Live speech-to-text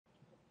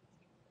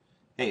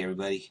Hey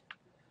everybody.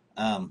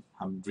 I'm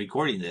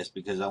recording this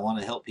because I want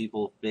to help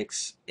people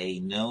fix a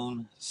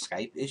known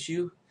Skype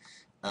issue.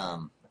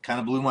 Kind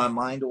of blew my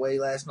mind away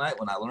last night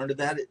when I learned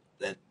about it,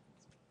 that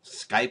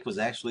Skype was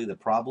actually the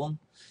problem.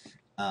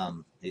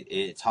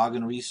 It's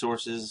hogging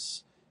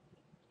resources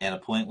at a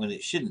point when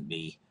it shouldn't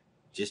be,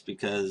 just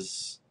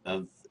because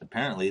of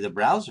apparently the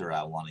browser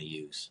I want to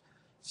use.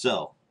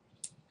 So,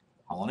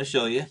 I want to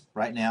show you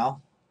right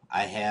now.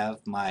 I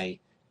have my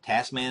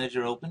Task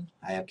Manager open.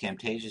 I have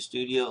Camtasia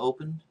Studio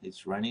open.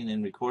 It's running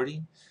and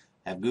recording.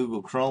 I have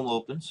Google Chrome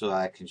open so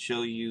I can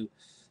show you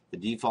the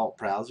default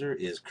browser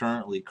is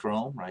currently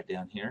Chrome right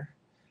down here.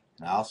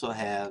 And I also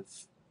have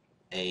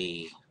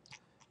a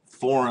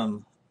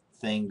forum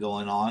thing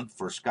going on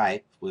for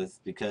Skype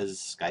because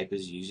Skype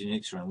is using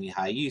extremely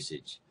high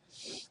usage.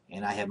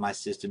 And I have my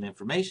system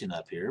information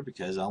up here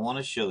because I want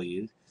to show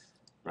you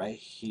right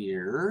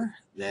here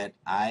that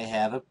I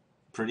have a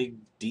pretty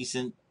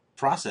decent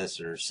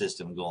processor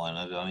system going.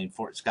 I mean,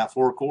 it's got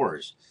 4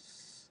 cores.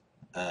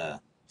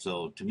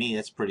 So to me,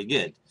 that's pretty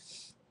good.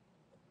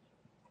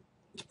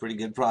 It's a pretty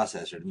good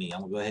processor to me.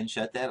 I'm going to go ahead and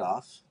shut that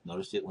off.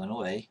 Notice it went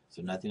away,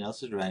 so nothing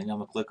else is running. I'm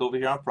going to click over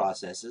here on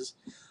processes.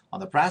 On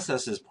the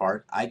processes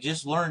part, I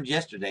just learned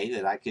yesterday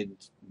that I could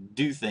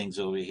do things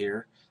over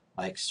here,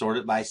 like sort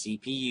it by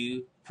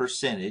CPU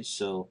percentage.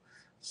 So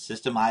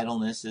system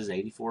idleness is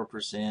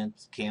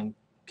 84%.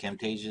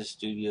 Camtasia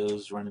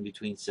Studios running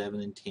between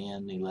 7 and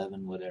 10,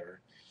 11, whatever.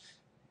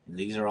 And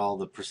these are all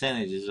the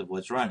percentages of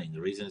what's running.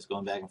 The reason it's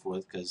going back and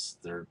forth because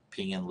they're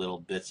pinging little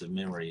bits of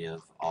memory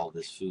of all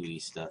this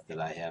fooey stuff that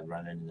I have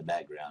running in the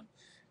background.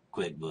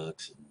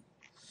 QuickBooks and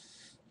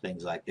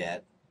things like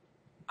that.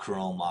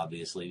 Chrome,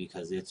 obviously,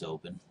 because it's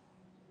open.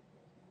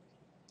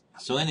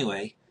 So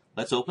anyway,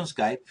 let's open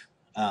Skype.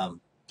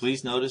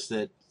 Please notice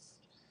that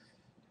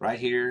right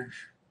here,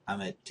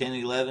 I'm at 10,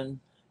 11,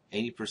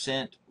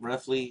 80%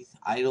 roughly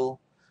idle.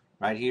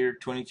 Right here,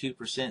 22%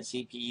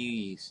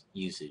 CPU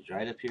usage.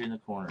 Right up here in the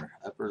corner,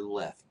 upper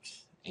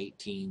left,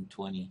 18,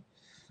 20.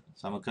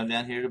 So I'm going to come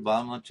down here to the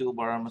bottom of the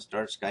toolbar. I'm going to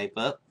start Skype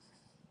up.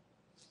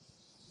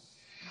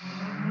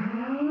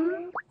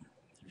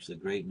 There's a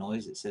great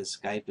noise that says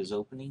Skype is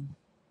opening.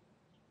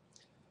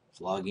 It's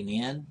logging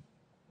in.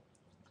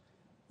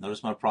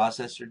 Notice my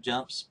processor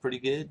jumps pretty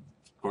good.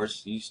 Of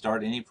course, you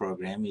start any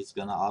program, it's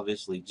going to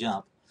obviously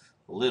jump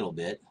a little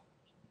bit.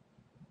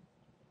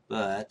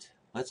 But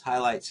let's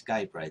highlight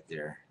Skype right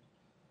there.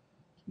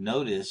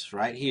 Notice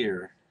right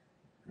here,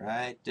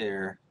 right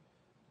there,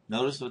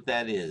 notice what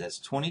that is. That's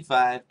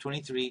 25,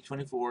 23,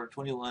 24,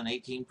 21,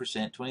 18%,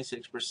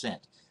 26%.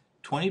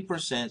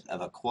 20%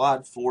 of a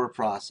quad 4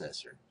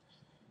 processor.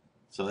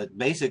 So it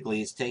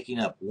basically is taking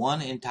up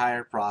one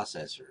entire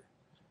processor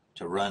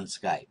to run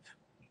Skype.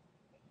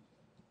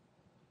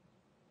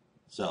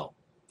 So,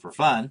 for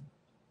fun,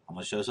 I'm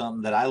going to show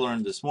something that I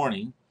learned this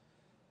morning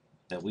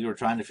that we were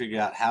trying to figure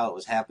out how it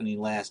was happening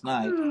last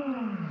night.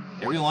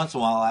 Every once in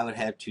a while I would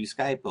have 2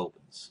 Skype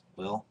opens.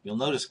 Well, you'll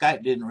notice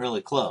Skype didn't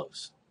really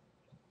close.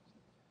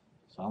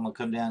 So I'm going to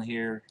come down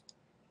here.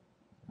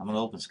 I'm going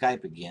to open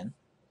Skype again.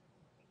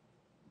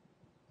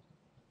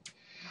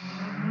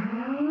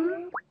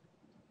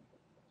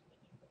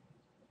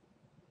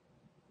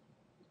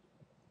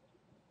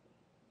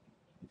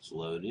 It's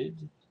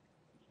loaded.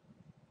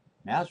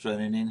 Now it's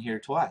running in here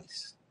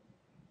twice.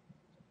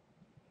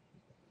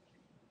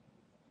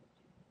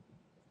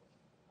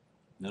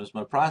 Notice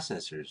my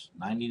processors,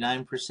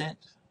 99%,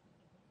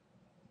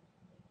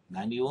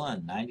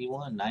 91,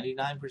 91,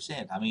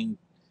 99%. I mean,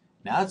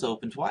 now it's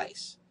open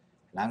twice.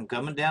 And I'm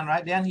coming down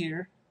right down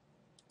here.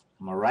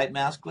 I'm going to right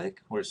mouse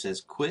click where it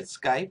says quit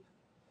Skype.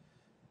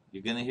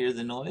 You're going to hear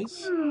the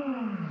noise.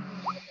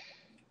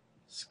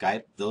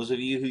 Skype, those of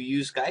you who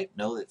use Skype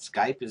know that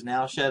Skype is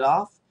now shut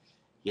off.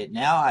 Yet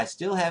now I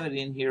still have it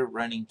in here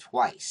running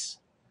twice.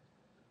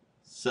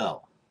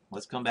 So,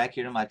 let's come back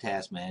here to my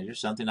task manager.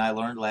 Something I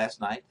learned last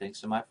night,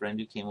 thanks to my friend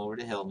who came over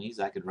to help me, is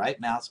I could right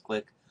mouse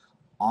click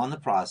on the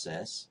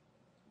process.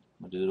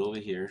 I'm going to do it over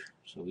here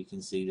so we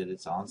can see that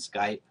it's on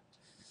Skype.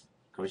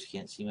 Of course, you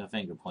can't see my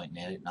finger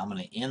pointing at it. And I'm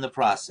going to end the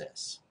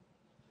process.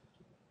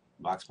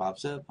 Box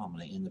pops up. I'm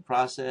going to end the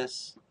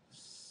process.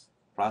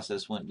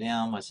 Process went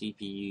down. My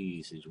CPU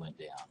usage went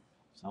down.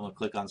 So I'm going to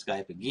click on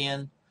Skype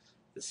again.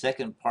 The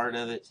second part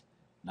of it,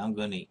 and I'm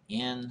going to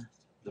end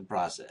the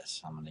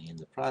process. I'm going to end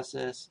the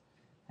process.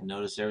 And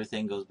notice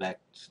everything goes back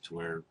to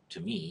where,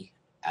 to me,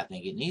 I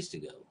think it needs to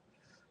go.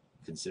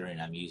 Considering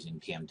I'm using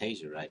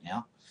Camtasia right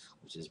now,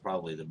 which is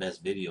probably the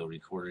best video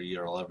recorder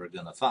you're all ever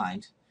going to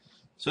find.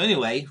 So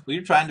anyway, we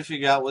were trying to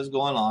figure out what's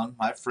going on.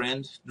 My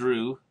friend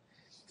Drew,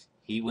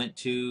 he went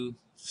to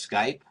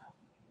Skype,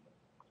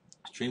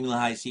 extremely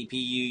high CPU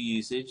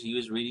usage. He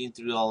was reading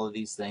through all of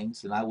these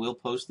things, and I will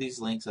post these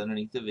links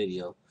underneath the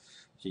video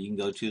so you can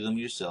go to them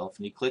yourself.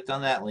 And he clicked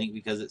on that link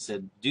because it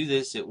said, do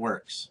this, it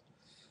works.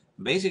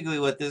 Basically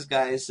what this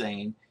guy is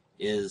saying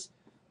is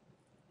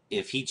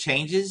if he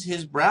changes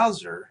his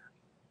browser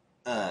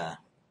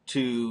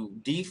to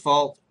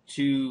default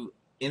to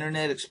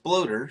Internet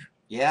Explorer,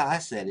 yeah, I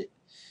said it.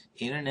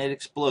 Internet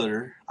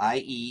Explorer,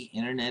 i.e.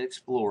 Internet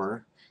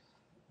Explorer,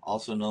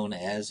 also known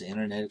as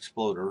Internet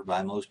Explorer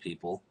by most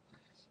people,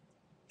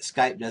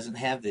 Skype doesn't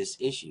have this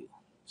issue.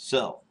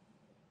 So,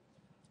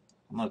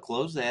 I'm going to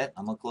close that.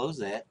 I'm going to close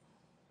that.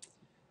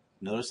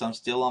 Notice I'm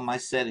still on my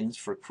settings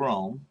for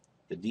Chrome.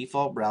 The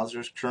default browser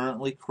is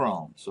currently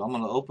Chrome. So I'm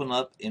going to open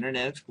up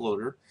Internet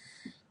Explorer,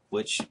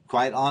 which,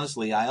 quite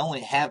honestly, I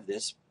only have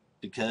this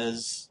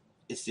because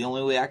it's the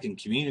only way I can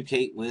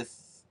communicate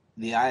with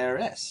the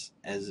IRS.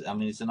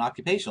 It's an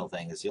occupational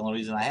thing. It's the only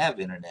reason I have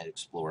Internet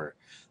Explorer.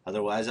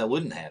 Otherwise, I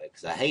wouldn't have it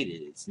because I hate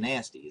it. It's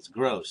nasty. It's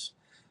gross.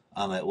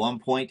 At one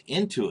point,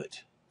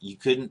 Intuit, you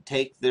couldn't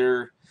take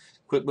their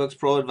QuickBooks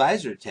Pro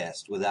Advisor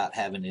test without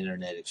having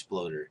Internet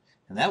Explorer,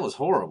 and that was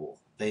horrible.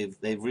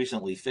 They've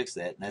recently fixed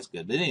that, and that's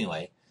good. But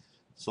anyway,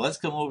 so let's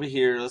come over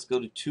here. Let's go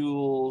to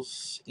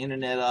Tools,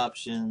 Internet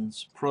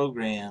Options,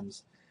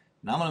 Programs,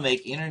 and I'm going to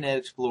make Internet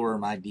Explorer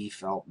my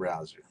default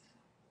browser.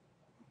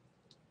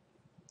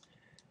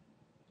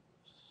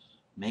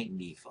 Make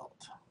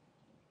default.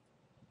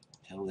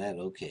 Tell that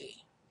OK.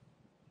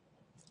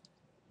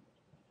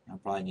 I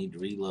probably need to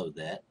reload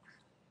that.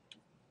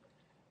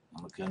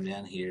 I'm going to come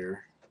down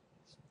here.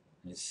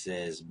 It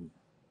says,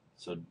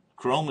 so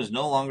Chrome is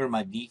no longer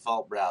my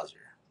default browser.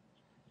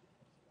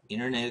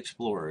 Internet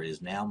Explorer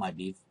is now my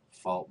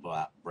default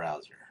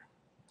browser.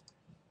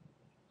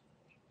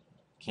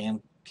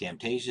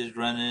 Camtasia is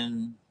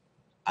running.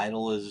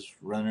 Idle is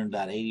running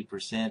about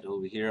 80%.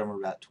 Over here, I'm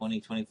about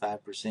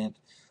 20-25%.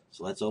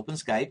 So let's open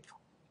Skype.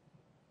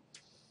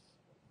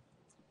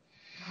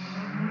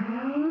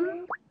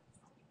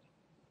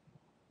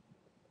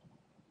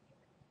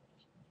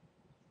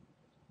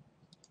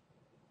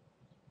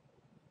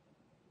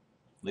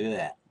 Look at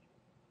that.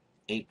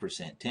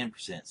 8%, 10%,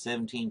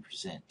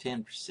 17%,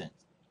 10%.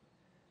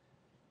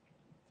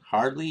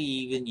 Hardly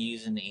even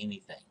using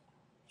anything.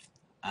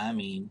 I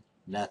mean,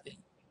 nothing.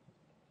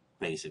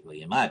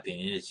 Basically, in my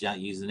opinion, it's not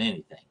using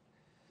anything.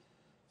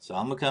 So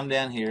I'm going to come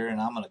down here and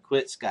I'm going to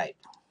quit Skype.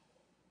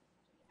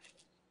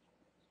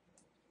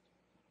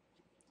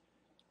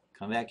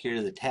 Come back here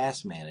to the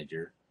Task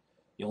Manager.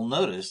 You'll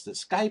notice that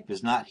Skype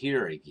is not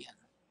here again.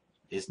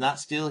 It's not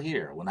still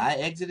here. When I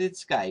exited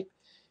Skype,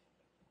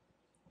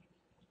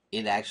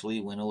 it actually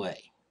went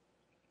away.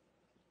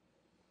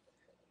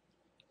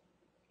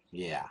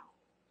 Yeah.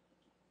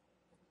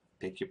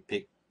 Pick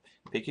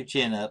your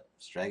chin up,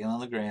 strike it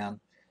on the ground.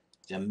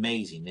 It's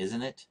amazing,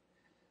 isn't it?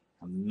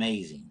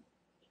 Amazing.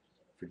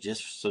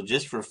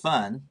 Just for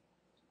fun,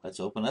 let's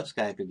open up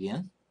Skype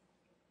again.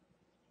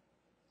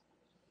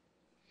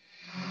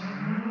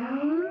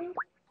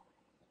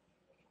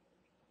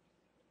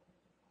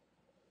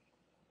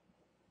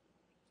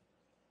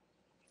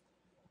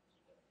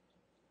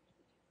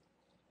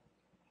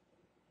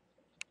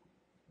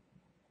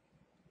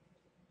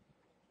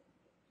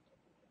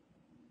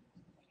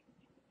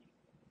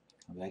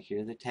 Come back here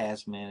to the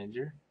Task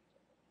Manager.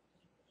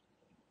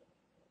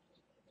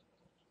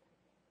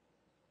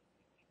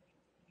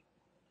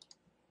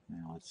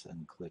 Now let's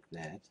unclick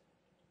that.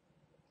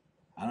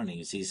 I don't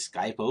even see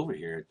Skype over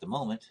here at the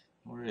moment.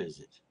 Where is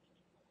it?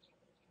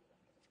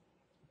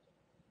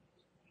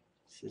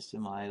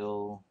 System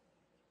idle.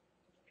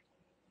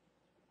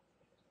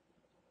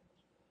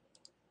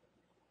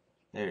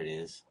 There it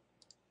is.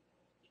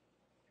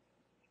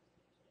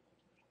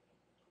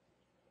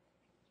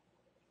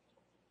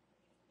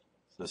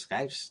 So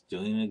Skype's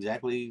doing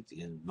exactly,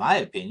 in my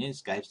opinion,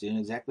 Skype's doing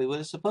exactly what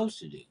it's supposed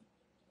to do.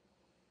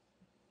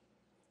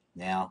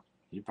 Now,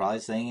 you're probably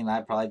thinking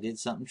I probably did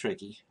something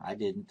tricky. I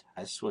didn't,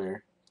 I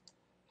swear.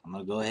 I'm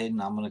going to go ahead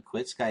and I'm going to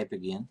quit Skype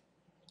again.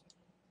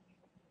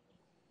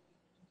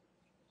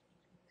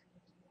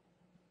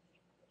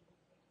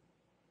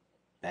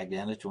 Back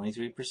down to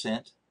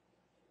 23%.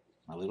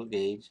 My little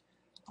gauge.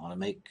 I want to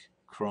make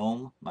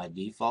Chrome my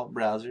default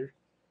browser.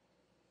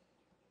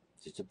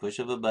 Just a push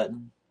of a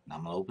button.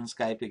 I'm going to open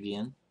Skype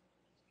again.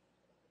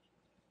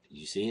 Did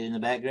you see it in the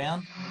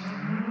background?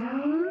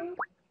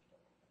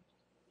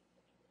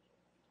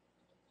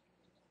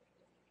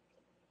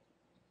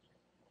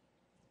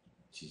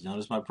 Did you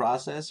notice my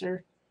processor?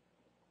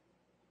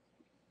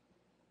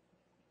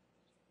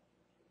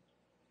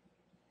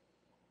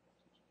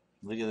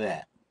 Look at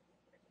that.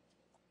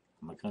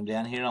 I'm going to come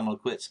down here. I'm going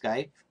to quit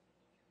Skype.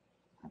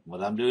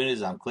 What I'm doing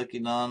is I'm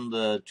clicking on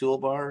the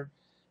toolbar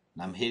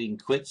and I'm hitting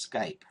quit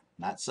Skype.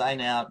 Not sign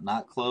out,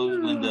 not close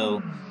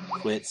window,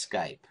 quit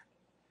Skype.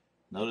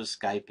 Notice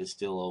Skype is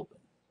still open.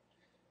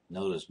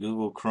 Notice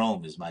Google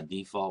Chrome is my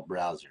default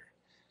browser.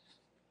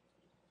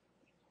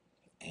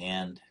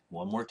 And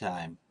one more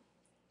time,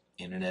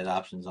 Internet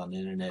Options on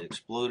Internet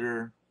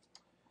Explorer.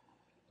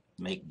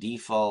 Make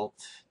default,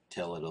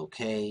 tell it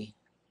OK.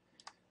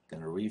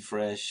 Going to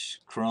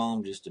refresh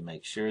Chrome just to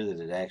make sure that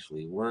it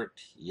actually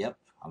worked. Yep,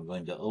 I'm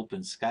going to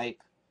open Skype.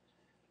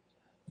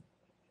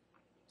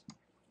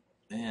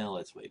 Well,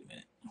 let's wait a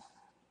minute.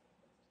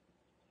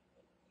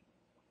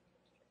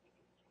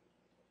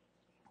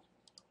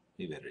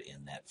 We better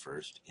end that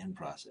first. In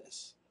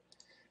process.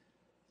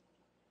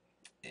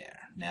 There.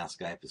 Now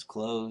Skype is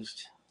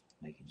closed.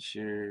 Making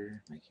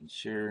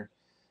sure.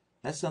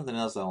 That's something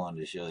else I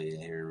wanted to show you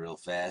here real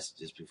fast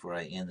just before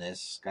I end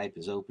this. Skype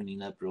is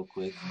opening up real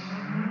quick.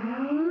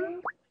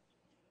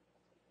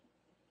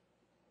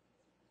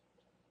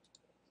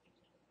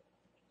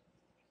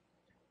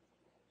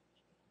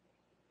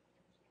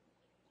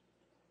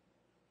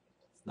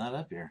 It's not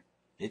up here.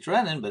 It's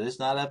running, but it's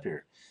not up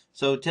here.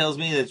 So it tells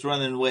me that it's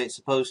running the way it's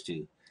supposed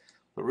to.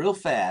 But real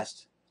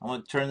fast, I'm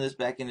going to turn this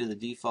back into the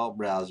default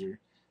browser.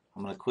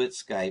 I'm going to quit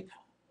Skype.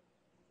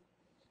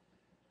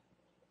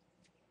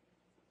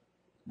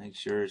 Make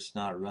sure it's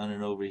not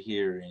running over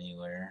here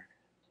anywhere.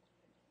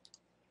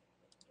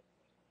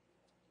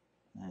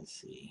 Let's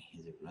see.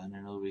 Is it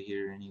running over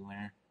here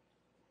anywhere?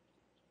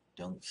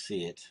 Don't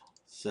see it.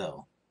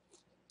 So,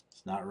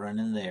 it's not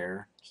running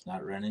there. It's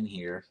not running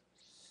here.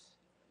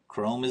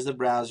 Chrome is the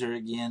browser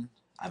again.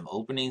 I'm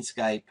opening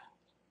Skype.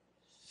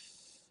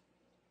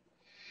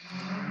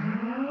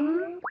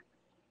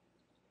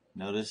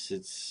 Notice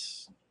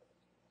it's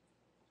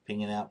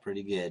pinging out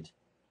pretty good.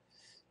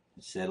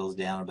 It settles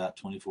down about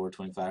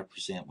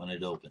 24-25% when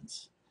it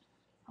opens.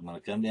 I'm going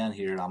to come down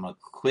here and I'm going to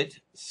quit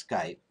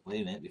Skype.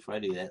 Wait a minute, before I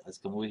do that, let's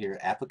come over here.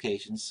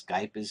 Applications.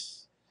 Skype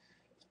is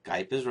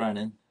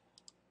running.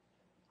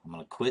 I'm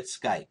going to quit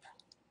Skype.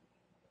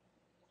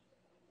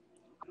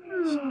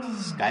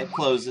 Skype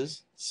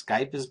closes.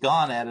 Skype is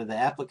gone out of the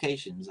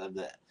applications of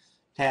the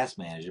task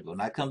manager. But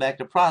when I come back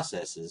to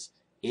processes,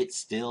 it's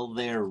still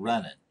there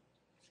running.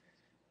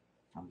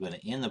 I'm going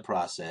to end the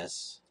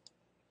process.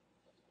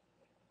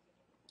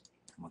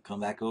 I'm going to come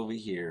back over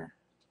here.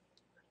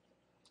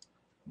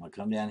 I'm going to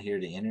come down here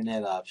to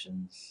Internet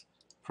Options,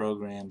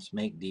 Programs,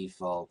 Make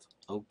Default,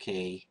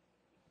 OK.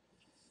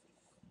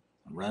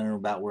 I'm running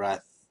about where I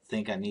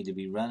think I need to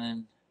be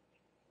running.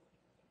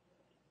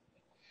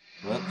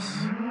 Whoops.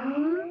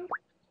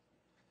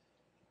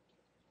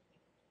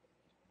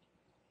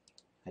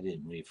 I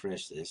didn't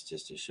refresh this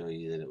just to show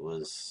you that it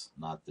was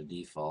not the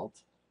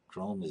default.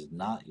 Chrome is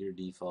not your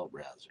default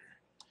browser.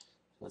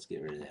 So let's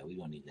get rid of that. We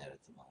don't need that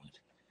at the moment.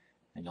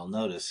 And you'll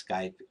notice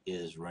Skype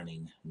is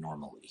running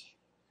normally.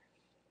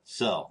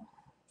 So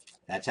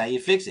that's how you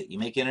fix it. You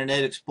make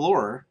Internet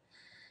Explorer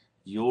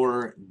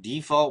your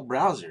default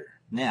browser.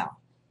 Now,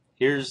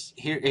 here's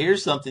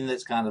something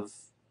that's kind of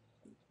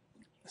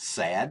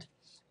sad.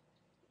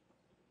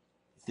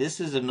 This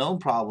is a known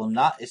problem.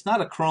 It's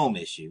not a Chrome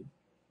issue,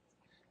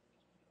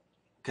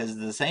 because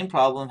the same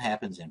problem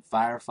happens in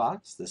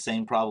Firefox. The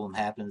same problem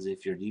happens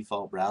if your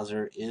default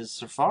browser is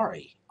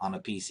Safari on a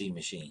PC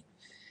machine.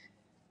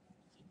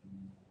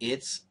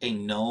 It's a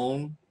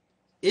known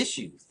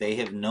issue. They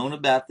have known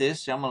about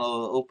this. I'm going to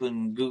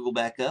open Google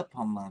back up.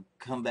 I'm going to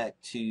come back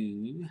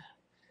to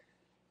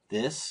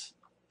this.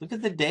 Look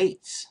at the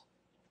dates.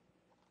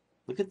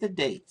 Look at the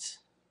dates.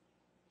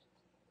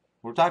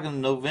 We're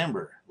talking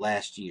November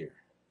last year.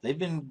 They've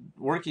been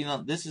working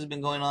on this. Has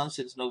been going on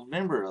since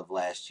November of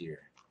last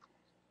year.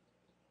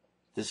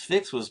 This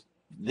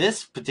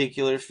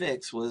particular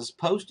fix was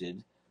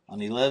posted on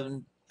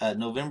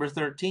November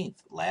 13th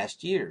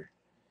last year.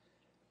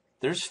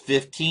 There's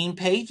 15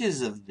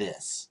 pages of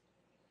this.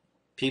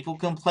 People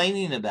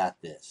complaining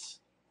about this.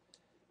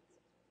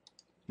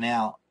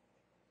 Now,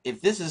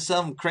 if this is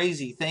some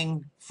crazy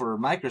thing for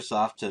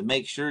Microsoft to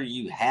make sure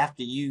you have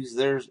to use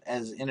theirs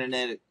as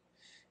Internet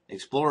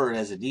Explorer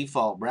as a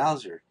default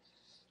browser,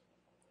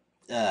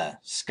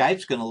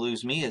 Skype's going to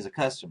lose me as a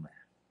customer.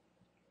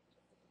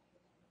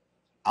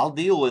 I'll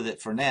deal with it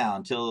for now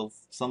until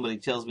somebody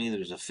tells me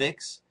there's a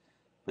fix.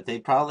 But they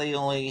probably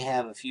only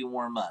have a few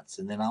more months,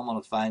 and then I'm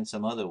going to find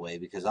some other way,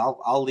 because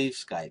I'll leave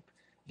Skype.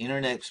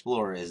 Internet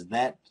Explorer is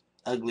that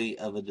ugly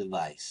of a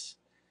device.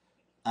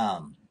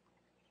 And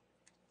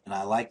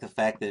I like the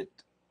fact that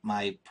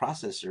my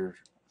processor,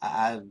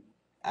 I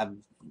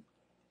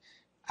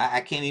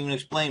can't even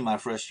explain my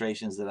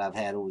frustrations that I've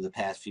had over the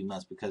past few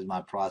months because of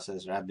my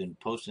processor. I've been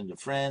posting to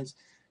friends.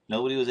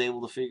 Nobody was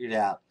able to figure it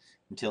out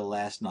until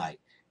last night.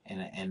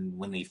 And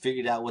when they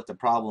figured out what the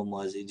problem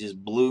was, it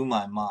just blew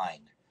my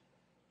mind.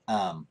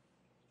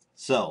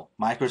 So,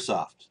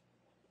 Microsoft,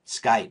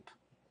 Skype,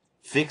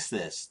 fix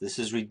this. This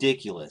is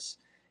ridiculous.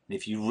 And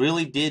if you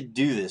really did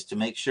do this to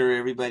make sure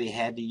everybody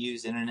had to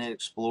use Internet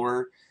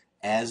Explorer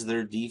as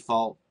their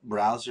default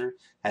browser,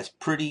 that's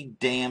pretty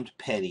damned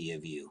petty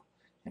of you.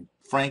 And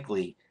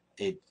frankly,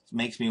 it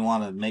makes me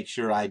want to make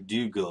sure I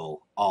do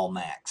go all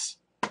Macs.